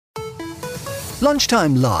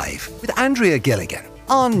Lunchtime Live with Andrea Gilligan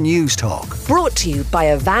on News Talk. Brought to you by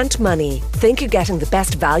Avant Money. Think you're getting the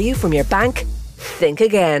best value from your bank? Think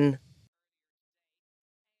again.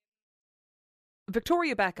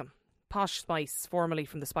 Victoria Beckham, Posh Spice, formerly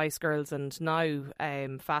from the Spice Girls and now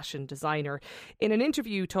fashion designer, in an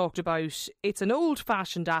interview talked about it's an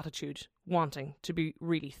old-fashioned attitude wanting to be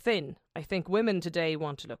really thin. I think women today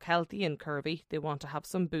want to look healthy and curvy. They want to have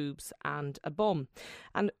some boobs and a bum.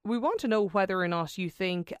 And we want to know whether or not you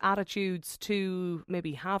think attitudes to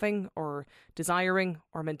maybe having or desiring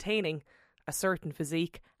or maintaining a certain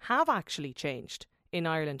physique have actually changed in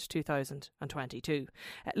Ireland 2022.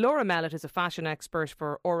 Laura Mellett is a fashion expert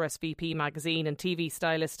for RSVP magazine and TV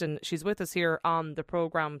stylist, and she's with us here on the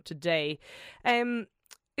programme today.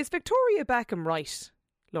 Is Victoria Beckham right,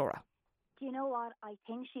 Laura? Do you know what? I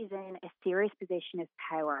think she's in a serious position of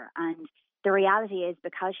power, and the reality is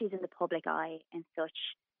because she's in the public eye in such,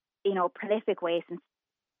 prolific way since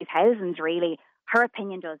 2000s, really, her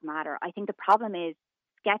opinion does matter. I think the problem is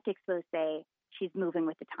skeptics will say she's moving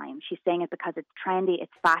with the time. She's saying it because it's trendy,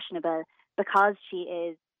 it's fashionable, because she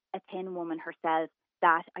is a thin woman herself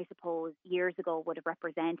that I suppose years ago would have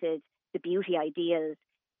represented the beauty ideals.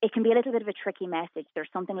 It can be a little bit of a tricky message. There's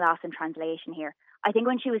something lost in translation here. I think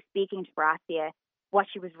when she was speaking to Baratia, what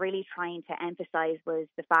she was really trying to emphasise was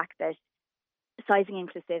the fact that sizing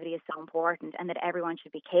inclusivity is so important and that everyone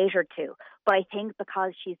should be catered to. But I think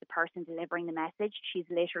because she's the person delivering the message, it's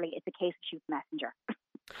a case of shoot the messenger.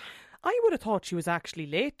 I would have thought she was actually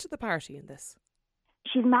late to the party in this.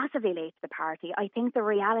 She's massively late to the party. I think the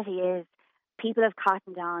reality is people have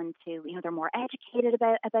cottoned on to, they're more educated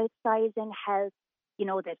about sizing, health,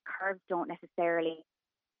 that curves don't necessarily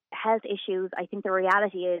health issues. I think the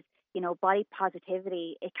reality is, body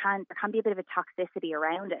positivity, there can be a bit of a toxicity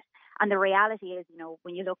around it. And the reality is,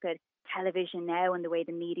 when you look at television now and the way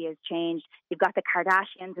the media has changed, you've got the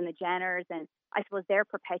Kardashians and the Jenners, and I suppose they're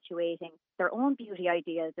perpetuating their own beauty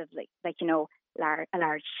ideas of a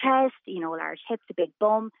large chest, large hips, a big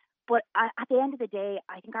bum. But at the end of the day,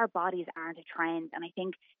 I think our bodies aren't a trend. And I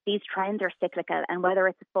think these trends are cyclical. And whether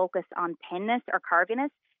it's a focus on thinness or curviness,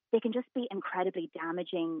 they can just be incredibly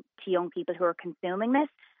damaging to young people who are consuming this,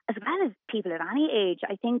 as well as people at any age.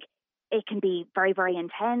 I think it can be very, very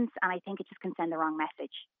intense. And I think it just can send the wrong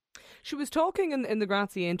message. She was talking in the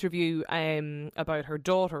Grazia interview about her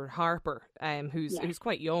daughter Harper, who's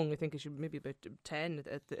quite young. I think she's maybe about 10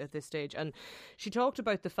 at this stage, and she talked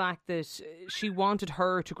about the fact that she wanted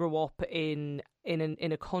her to grow up in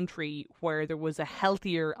a country where there was a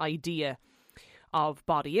healthier idea of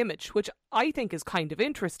body image, which I think is kind of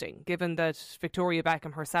interesting, given that Victoria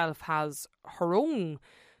Beckham herself has her own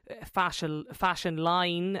fashion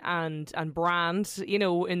line and brand,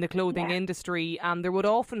 in the clothing industry, and there would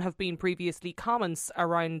often have been previously comments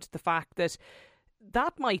around the fact that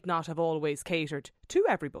might not have always catered to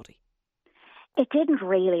everybody. It didn't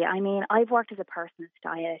really. I mean, I've worked as a personal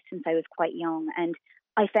stylist since I was quite young, and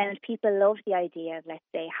I found people loved the idea of, let's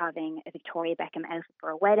say, having a Victoria Beckham outfit for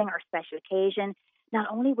a wedding or special occasion. Not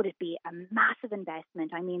only would it be a massive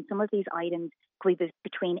investment, I mean, some of these items could be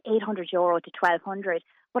between €800 to €1,200,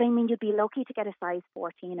 but I mean, you'd be lucky to get a size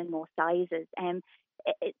 14 in most sizes.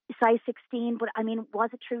 Size 16, but I mean, was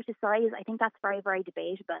it true to size? I think that's very, very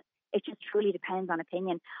debatable. It just truly depends on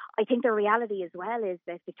opinion. I think the reality as well is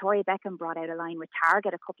that Victoria Beckham brought out a line with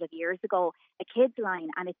Target a couple of years ago, a kids line,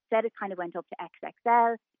 and it said it kind of went up to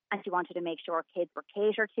XXL, and she wanted to make sure kids were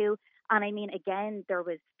catered to. And I mean, again, there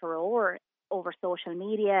was furore over social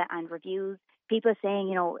media and reviews, people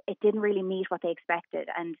saying, it didn't really meet what they expected.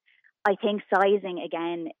 And I think sizing,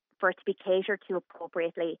 again, for it to be catered to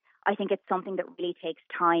appropriately, I think it's something that really takes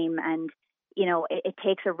time, and it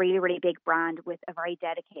takes a really, really big brand with a very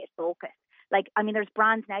dedicated focus. There's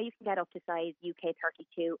brands now you can get up to size UK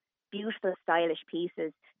 32, beautiful, stylish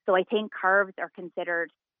pieces. So I think curves are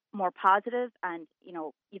considered more positive, and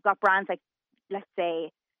you've got brands like, let's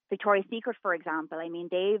say, Victoria's Secret, for example. I mean,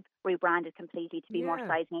 they've rebranded completely to be more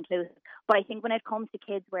sizing inclusive. But I think when it comes to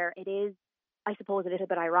kids, where it is, I suppose, a little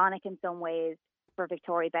bit ironic in some ways for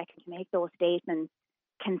Victoria Beckham to make those statements,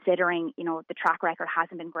 considering, the track record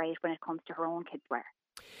hasn't been great when it comes to her own kids' wear.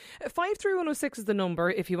 53106 is the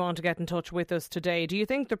number if you want to get in touch with us today. Do you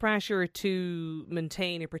think the pressure to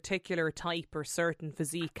maintain a particular type or certain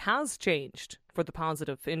physique has changed for the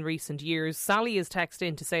positive in recent years. Sally is texted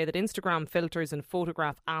in to say that Instagram filters and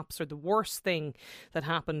photograph apps are the worst thing that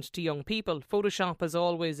happened to young people. Photoshop has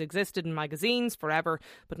always existed in magazines forever,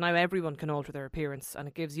 but now everyone can alter their appearance, and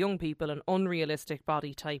it gives young people an unrealistic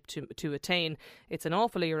body type to attain. It's an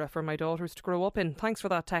awful era for my daughters to grow up in. Thanks for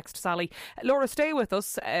that text, Sally. Laura, stay with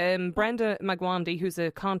us. Brenda Magwandi, who's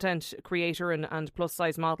a content creator and plus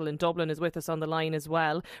size model in Dublin, is with us on the line as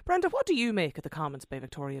well. Brenda, what do you make of the comments by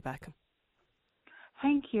Victoria Beckham?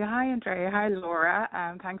 Thank you. Hi, Andrea. Hi, Laura.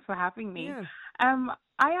 Thanks for having me. Yeah.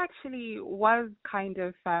 I actually was kind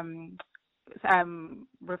of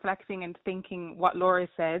reflecting and thinking what Laura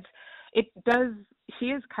said. She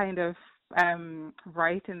is kind of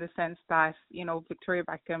right in the sense that, Victoria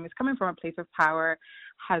Beckham is coming from a place of power,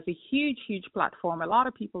 has a huge, huge platform. A lot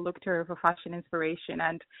of people look to her for fashion inspiration,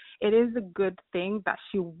 and it is a good thing that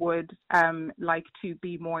she would like to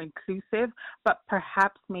be more inclusive, but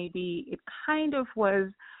perhaps maybe it kind of was,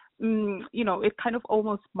 it kind of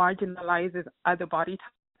almost marginalizes other body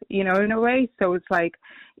types, in a way. So it's like,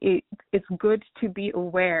 it's good to be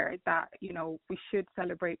aware that, we should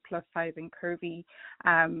celebrate plus size and curvy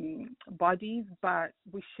bodies, but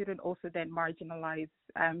we shouldn't also then marginalize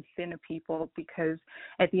thinner people, because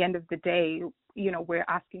at the end of the day, we're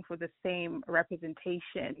asking for the same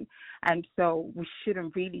representation. And so we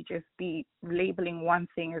shouldn't really just be labeling one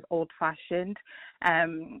thing as old fashioned.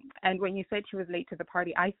 And when you said she was late to the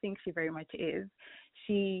party, I think she very much is.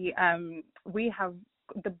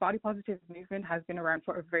 The body positive movement has been around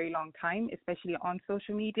for a very long time, especially on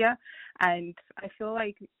social media. And I feel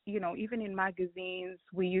like, even in magazines,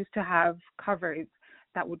 we used to have covers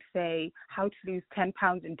that would say how to lose 10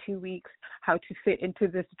 pounds in 2 weeks, how to fit into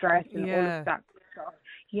this dress, and all of that stuff.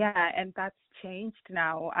 Yeah, and that's changed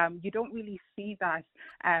now. You don't really see that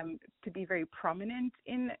to be very prominent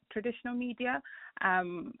in traditional media.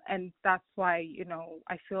 And that's why,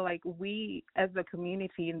 I feel like we as a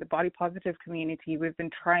community, in the body positive community, we've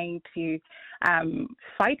been trying to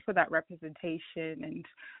fight for that representation and,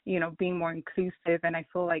 being more inclusive. And I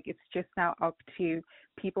feel like it's just now up to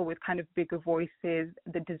people with kind of bigger voices,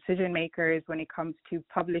 the decision makers, when it comes to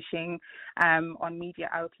publishing on media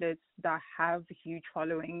outlets that have huge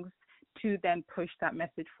followings, to then push that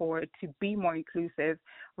message forward to be more inclusive,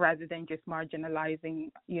 rather than just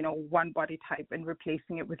marginalizing, one body type and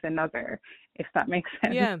replacing it with another, if that makes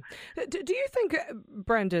sense. Yeah. Do you think,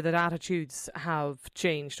 Brenda, that attitudes have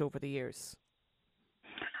changed over the years?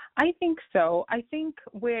 I think so. I think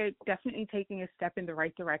we're definitely taking a step in the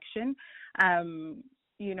right direction,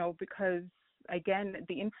 because again,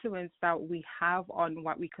 the influence that we have on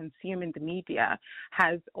what we consume in the media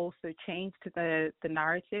has also changed the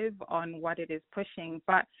narrative on what it is pushing.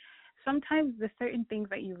 But sometimes there's certain things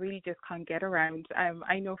that you really just can't get around.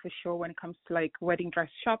 I know for sure when it comes to like wedding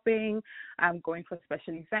dress shopping, going for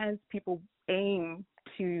special events, people aim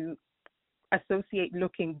to associate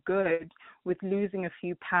looking good with losing a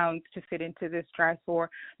few pounds to fit into this dress, or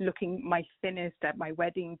looking my thinnest at my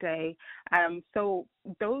wedding day. So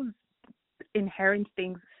those inherent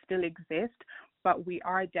things still exist, but we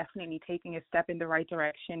are definitely taking a step in the right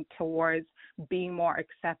direction towards being more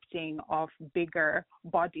accepting of bigger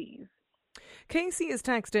bodies. Casey is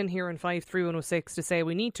texted in here in 53106 to say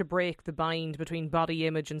we need to break the bind between body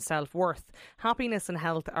image and self-worth. Happiness and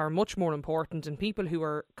health are much more important, and people who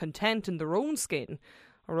are content in their own skin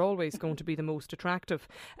are always going to be the most attractive.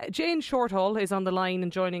 Jane Shorthall is on the line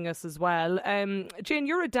and joining us as well. Jane,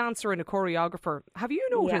 you're a dancer and a choreographer. Have you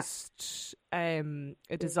noticed a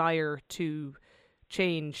desire to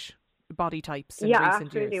change body types in recent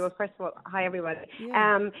absolutely. years? Well, first of all, hi everybody.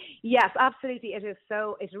 Yeah. Yes, absolutely.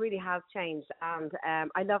 It really has changed. And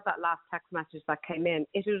I love that last text message that came in.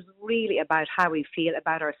 It is really about how we feel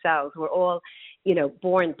about ourselves. We're all,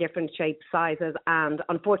 born different shapes, sizes. And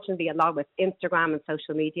unfortunately, along with Instagram and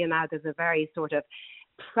social media now, there's a very sort of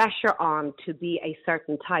pressure on to be a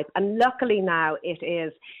certain type. And luckily now it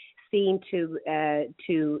is seen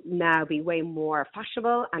to now be way more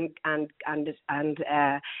fashionable and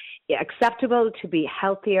acceptable to be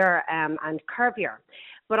healthier and curvier.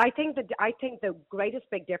 But I think the greatest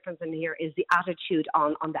big difference in here is the attitude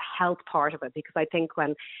on the health part of it, because I think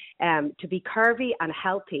when to be curvy and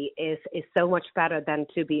healthy is so much better than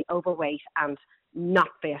to be overweight and not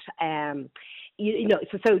fit.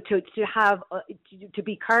 So to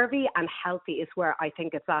be curvy and healthy is where I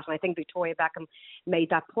think it's at. And I think Victoria Beckham made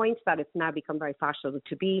that point, that it's now become very fashionable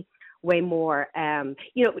to be way more,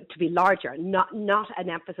 to be larger, not an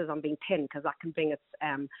emphasis on being thin, because that can bring its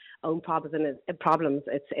own problems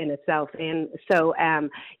it's in itself. So, and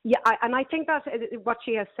I think that what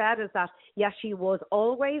she has said is that, yes, she was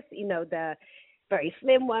always, the very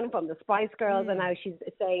slim one from the Spice Girls, and now she's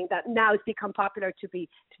saying that now it's become popular to be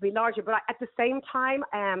larger. But at the same time,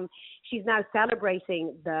 she's now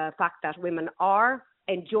celebrating the fact that women are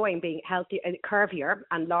enjoying being healthy and curvier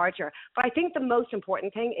and larger. But I think the most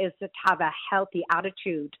important thing is to have a healthy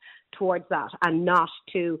attitude towards that and not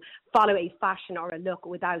to follow a fashion or a look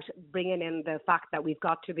without bringing in the fact that we've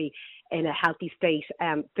got to be in a healthy state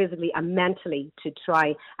physically and mentally to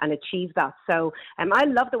try and achieve that. So I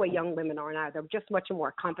love the way young women are now. They're just much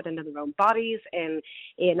more confident in their own bodies, in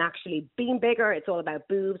actually being bigger. It's all about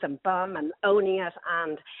boobs and bum and owning it.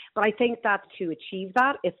 But I think that to achieve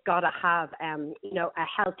that, it's got to have a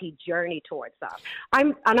healthy journey towards that.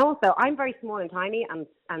 I'm very small and tiny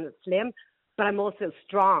and slim, but I'm also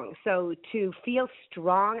strong. So to feel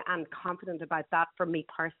strong and confident about that for me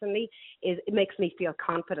personally it makes me feel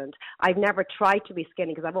confident. I've never tried to be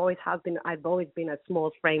skinny because I've always been a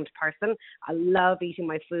small framed person. I love eating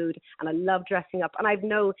my food and I love dressing up, and I've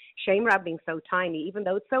no shame around being so tiny, even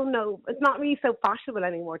though it's not really so fashionable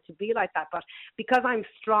anymore to be like that. But because I'm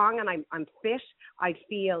strong and I'm fit, I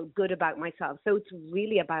feel good about myself. So it's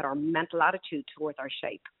really about our mental attitude towards our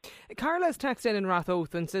shape. Carla's texted in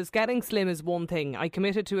Rathoath and says, getting slim is one thing. I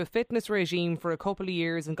committed to a fitness regime for a couple of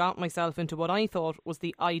years and got myself into what I thought was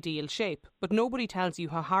the ideal shape. But nobody tells you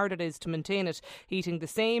how hard it is to maintain it, eating the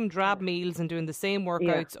same drab meals and doing the same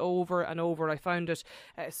workouts over and over. I found it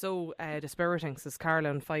so dispiriting, says Carla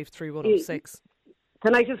on 53106.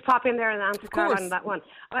 Can I just pop in there and answer Carla on that one?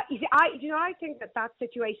 I think that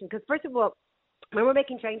situation, because first of all, when we're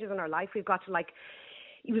making changes in our life, we've got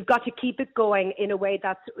to keep it going in a way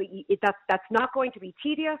that's not going to be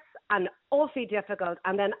tedious and awfully difficult,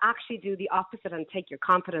 and then actually do the opposite and take your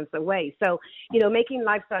confidence away. So, making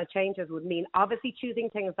lifestyle changes would mean obviously choosing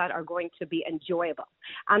things that are going to be enjoyable.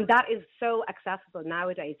 And that is so accessible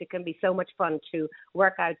nowadays. It can be so much fun to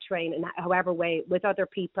work out, train in however way with other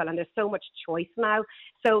people, and there's so much choice now.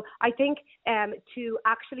 So I think to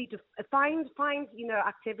actually find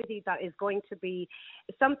activity that is going to be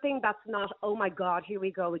something that's not, oh my God, here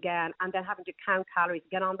we go again, and then having to count calories,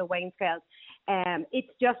 get on the weighing scales.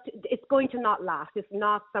 It's going to not last. It's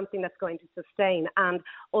not something that's going to sustain. And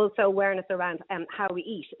also awareness around how we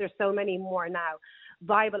eat. There's so many more now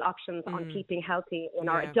viable options on keeping healthy in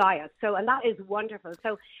our diet. So, and that is wonderful.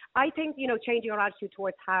 So I think, changing our attitude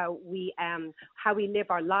towards how we live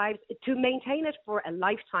our lives to maintain it for a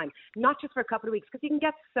lifetime, not just for a couple of weeks, because you can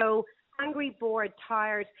get so angry, bored,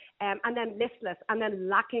 tired, and then listless, and then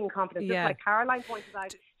lacking confidence. Just like Caroline pointed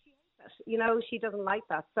out, she doesn't like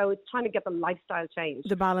that. So it's trying to get the lifestyle change.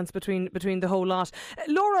 The balance between the whole lot.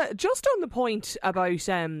 Laura, just on the point about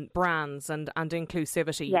brands and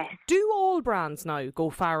inclusivity, do all brands now go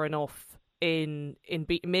far enough in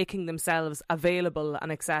making themselves available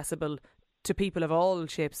and accessible to people of all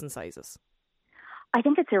shapes and sizes? I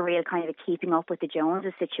think it's a real kind of keeping up with the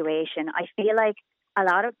Joneses situation. I feel like a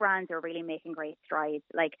lot of brands are really making great strides.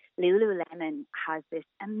 Like Lululemon has this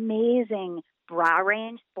amazing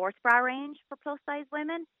sports bra range for plus size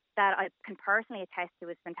women that I can personally attest to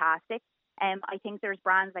is fantastic. I think there's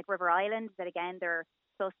brands like River Island that, again, their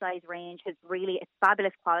plus size range it's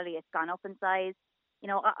fabulous quality. It's gone up in size.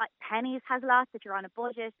 Pennies has lots if you're on a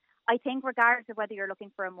budget. I think regardless of whether you're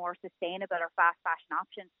looking for a more sustainable or fast fashion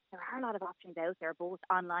option, there are a lot of options out there, both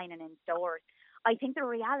online and in stores. I think the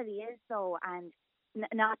reality is, though, and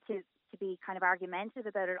not to be kind of argumentative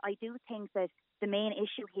about it, I do think that the main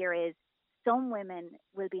issue here is some women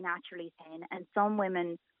will be naturally thin and some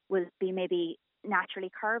women will be maybe naturally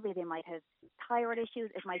curvy. They might have thyroid issues.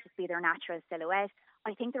 It might just be their natural silhouette.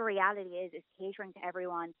 I think the reality is catering to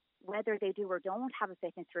everyone, whether they do or don't have a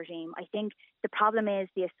fitness regime. I think the problem is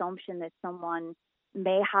the assumption that someone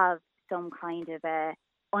may have some kind of a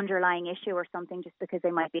underlying issue or something just because they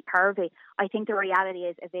might be curvy. I think the reality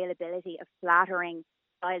is availability of flattering,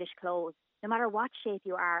 stylish clothes, no matter what shape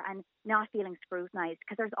you are, and not feeling scrutinised,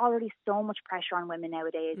 because there's already so much pressure on women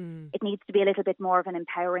nowadays. It needs to be a little bit more of an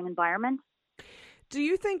empowering environment. Do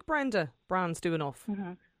you think, Brenda, brands do enough?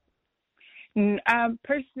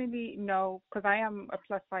 Personally, no, because I am a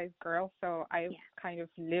plus size girl, so I've kind of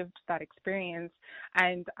lived that experience.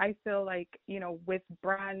 And I feel like, with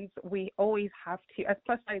brands, we always have to, as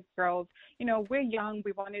plus size girls, we're young,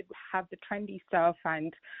 we want to have the trendy stuff,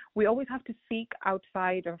 and we always have to seek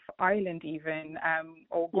outside of Ireland even,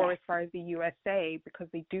 or go as far as the USA, because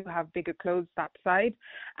they do have bigger clothes that side.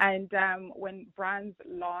 And when brands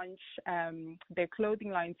launch their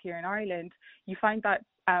clothing lines here in Ireland, you find that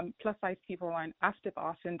plus size people are an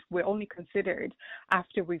afterthought, and we're only considered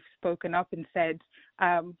after we've spoken up and said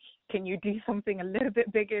Can you do something a little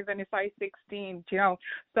bit bigger than a size 16? You know,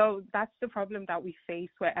 so that's the problem that we face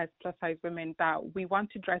with as plus size women, that we want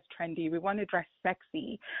to dress trendy, we want to dress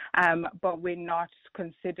sexy, but we're not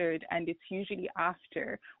considered. And it's usually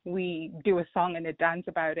after we do a song and a dance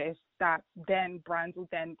about it that then brands will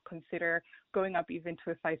then consider going up even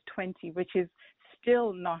to a size 20, which is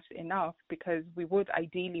still not enough, because we would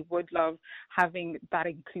ideally love having that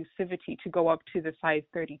inclusivity to go up to the size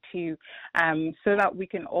 32, so that we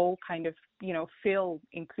can all kind of, you know, feel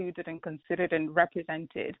included and considered and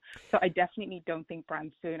represented. So I definitely don't think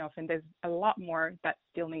brands do enough, and there's a lot more that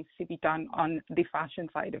still needs to be done on the fashion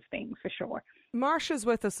side of things, for sure. Marsha's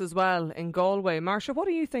with us as well in Galway. Marsha, what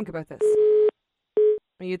do you think about this?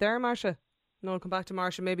 Are you there, Marsha? No, I'll come back to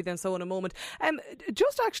Marsha maybe then so in a moment.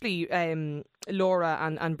 Just actually, Laura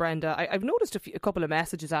and Brenda, I've noticed a couple of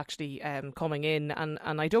messages actually coming in, and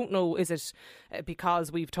I don't know, is it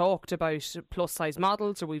because we've talked about plus size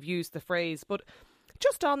models or we've used the phrase, but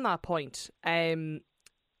just on that point,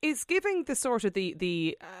 is giving the sort of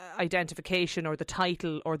the identification or the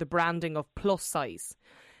title or the branding of plus size,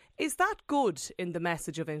 is that good in the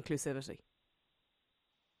message of inclusivity?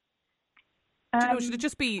 Do you know, should it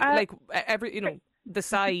just be like every, you know, the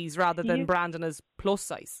size rather than branding as plus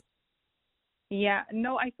size? Yeah,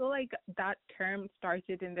 no, I feel like that term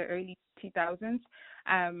started in the early 2000s,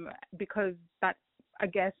 because that, I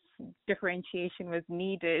guess, differentiation was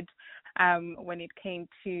needed when it came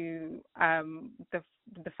to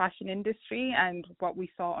the fashion industry and what we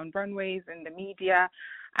saw on runways and the media.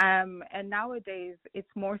 And nowadays, it's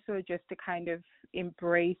more so just to kind of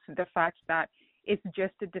embrace the fact that it's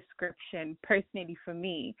just a description. Personally, for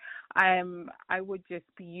me, I would just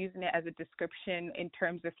be using it as a description in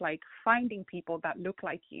terms of like finding people that look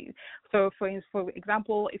like you. So for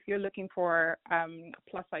example, if you're looking for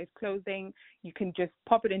plus size clothing, you can just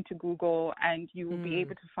pop it into Google and you will be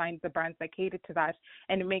able to find the brands that cater to that.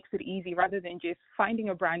 And it makes it easy, rather than just finding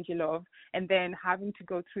a brand you love and then having to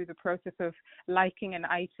go through the process of liking an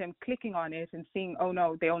item, clicking on it and seeing, oh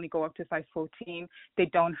no, they only go up to size 14. They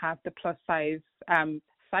don't have the plus size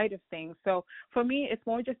side of things. So for me, it's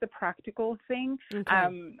more just a practical thing. Okay.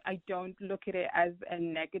 I don't look at it as a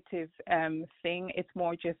negative thing. It's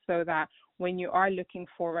more just so that when you are looking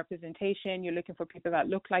for representation, you're looking for people that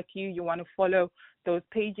look like you want to follow those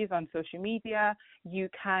pages on social media, you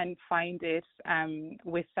can find it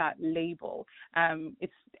with that label.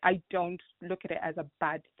 I don't look at it as a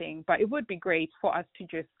bad thing, but it would be great for us to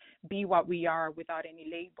just be what we are without any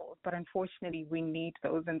labels. But unfortunately, we need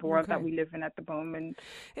those in the world that we live in at the moment.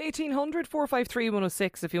 1800 453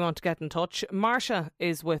 106 if you want to get in touch. Marsha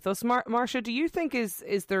is with us. Marsha, do you think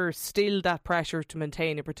is there still that pressure to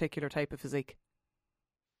maintain a particular type of physique?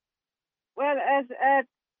 Well, as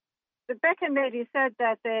the Beckham lady said,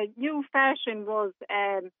 that the new fashion was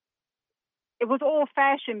it was old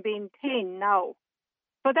fashioned being thin now.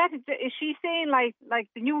 So that is she saying like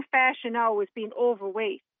the new fashion now is being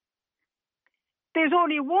overweight? There's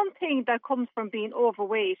only one thing that comes from being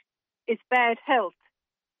overweight, it's bad health.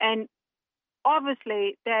 And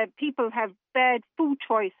obviously the people have bad food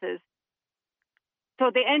choices.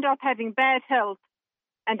 So they end up having bad health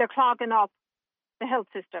and they're clogging up the health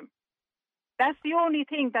system. That's the only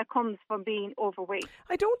thing that comes from being overweight.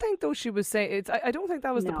 I don't think, though, she was saying. I don't think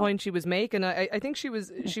that was the point she was making. I think she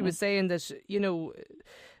was saying that, you know,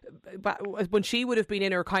 when she would have been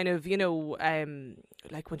in her kind of, you know,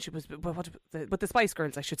 like when she was with the Spice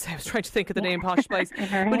Girls, I should say. I was trying to think of the name Posh Spice.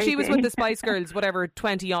 When she was with the Spice Girls, whatever,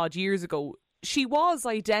 20 odd years ago, she was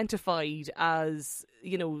identified as,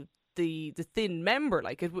 you know, the thin member.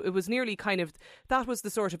 Like it was nearly kind of, that was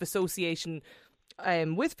the sort of association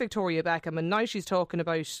with Victoria Beckham, and now she's talking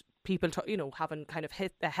about people, you know, having kind of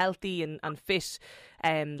hit the healthy and fit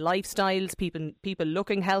lifestyles, people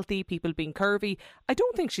looking healthy, people being curvy. I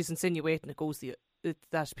don't think she's insinuating it goes that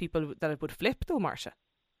it would flip, though, Marsha.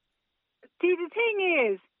 See, the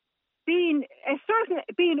thing is,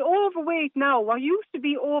 being overweight now, what used to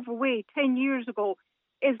be overweight 10 years ago,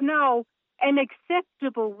 is now an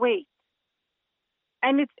acceptable weight,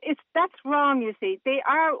 and that's wrong. You see, they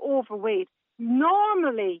are overweight.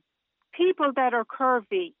 Normally, people that are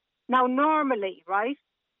curvy, now normally, right,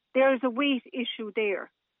 there's a weight issue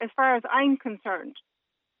there, as far as I'm concerned.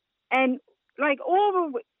 And like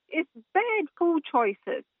it's bad food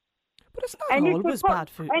choices. But it's not always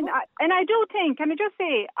bad food. And I do think, can I just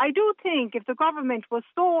say, I do think if the government was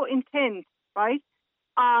so intent, right,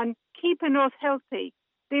 on keeping us healthy,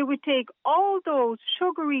 they would take all those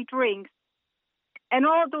sugary drinks and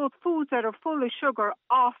all those foods that are full of sugar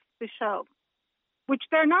off the shelves. Which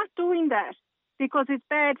they're not doing that because it's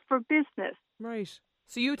bad for business. Right.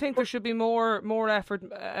 So you think there should be more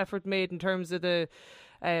effort made in terms of the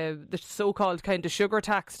so-called kind of sugar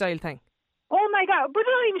tax style thing? Oh my God! But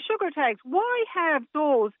not even sugar tax. Why have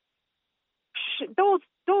those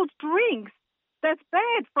drinks? That's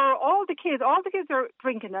bad for all the kids. All the kids are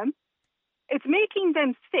drinking them. It's making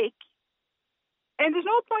them sick. And there's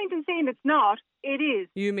no point in saying it's not. It is.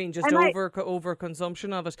 You mean just over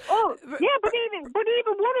consumption of it? Oh, yeah, but even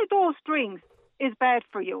one of those drinks is bad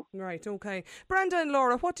for you. Right. Okay. Brenda and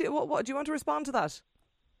Laura, what do you want to respond to that?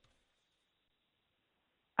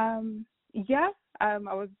 I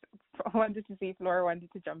wanted to see if Laura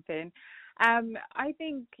wanted to jump in. I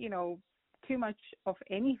think, too much of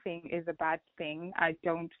anything is a bad thing. I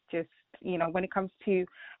don't just, when it comes to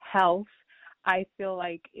health, I feel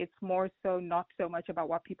like it's more so not so much about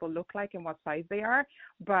what people look like and what size they are,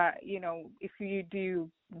 but, if you do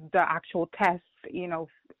the actual tests,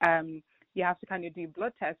 you have to kind of do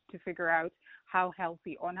blood tests to figure out how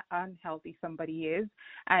healthy or unhealthy somebody is.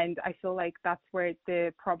 And I feel like that's where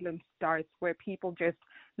the problem starts, where people just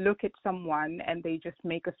look at someone and they just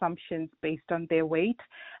make assumptions based on their weight.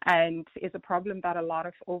 And it's a problem that a lot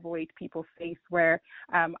of overweight people face, where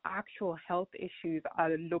actual health issues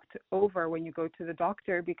are looked over when you go to the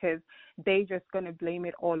doctor, because they just going to blame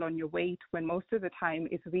it all on your weight, when most of the time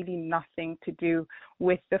it's really nothing to do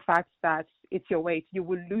with the fact that it's your weight. They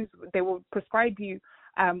will prescribe you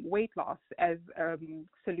weight loss as a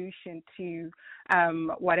solution to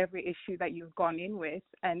whatever issue that you've gone in with,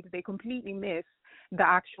 and they completely miss the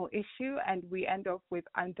actual issue, and we end up with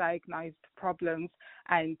undiagnosed problems,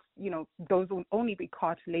 and those will only be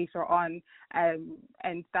caught later on,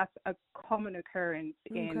 and that's a common occurrence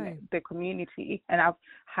in the community, and I've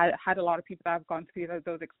had a lot of people that have gone through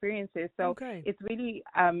those experiences. So it's really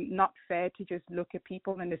not fair to just look at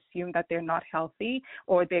people and assume that they're not healthy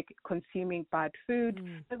or they're consuming bad food.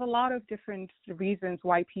 There's a lot of different reasons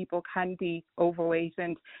why people can be overweight,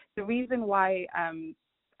 and the reason why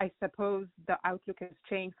I suppose the outlook has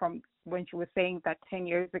changed from when she was saying that 10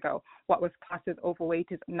 years ago what was classed as overweight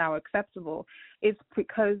is now acceptable, is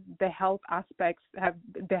because the health aspects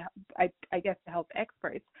I guess the health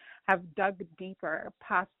experts have dug deeper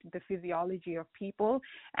past the physiology of people,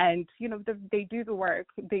 and they do the work,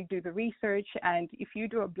 they do the research, and if you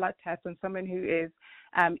do a blood test on someone who is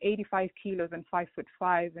 85 kilos and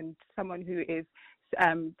 5'5", and someone who is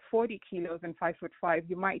 40 kilos and 5'5",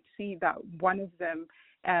 you might see that one of them,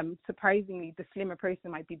 surprisingly, the slimmer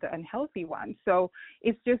person might be the unhealthy one. So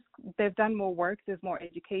it's just, they've done more work, there's more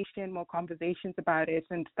education, more conversations about it,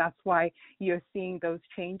 and that's why you're seeing those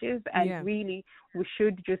changes. And really, we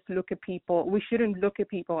should just look at people. We shouldn't look at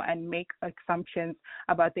people and make assumptions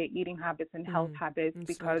about their eating habits and health habits,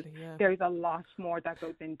 because there is a lot more that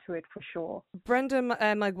goes into it, for sure. Brenda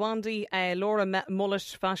Magwandi, Laura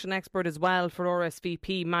Mullet, fashion expert as well for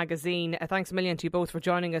RSVP magazine. Thanks a million to you both for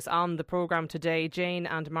joining us on the programme today. Jane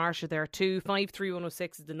and Marsha there too.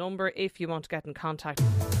 53106 is the number if you want to get in contact.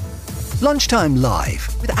 Lunchtime Live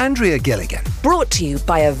with Andrea Gilligan. Brought to you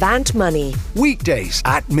by Avant Money. Weekdays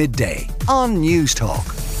at midday on News Talk.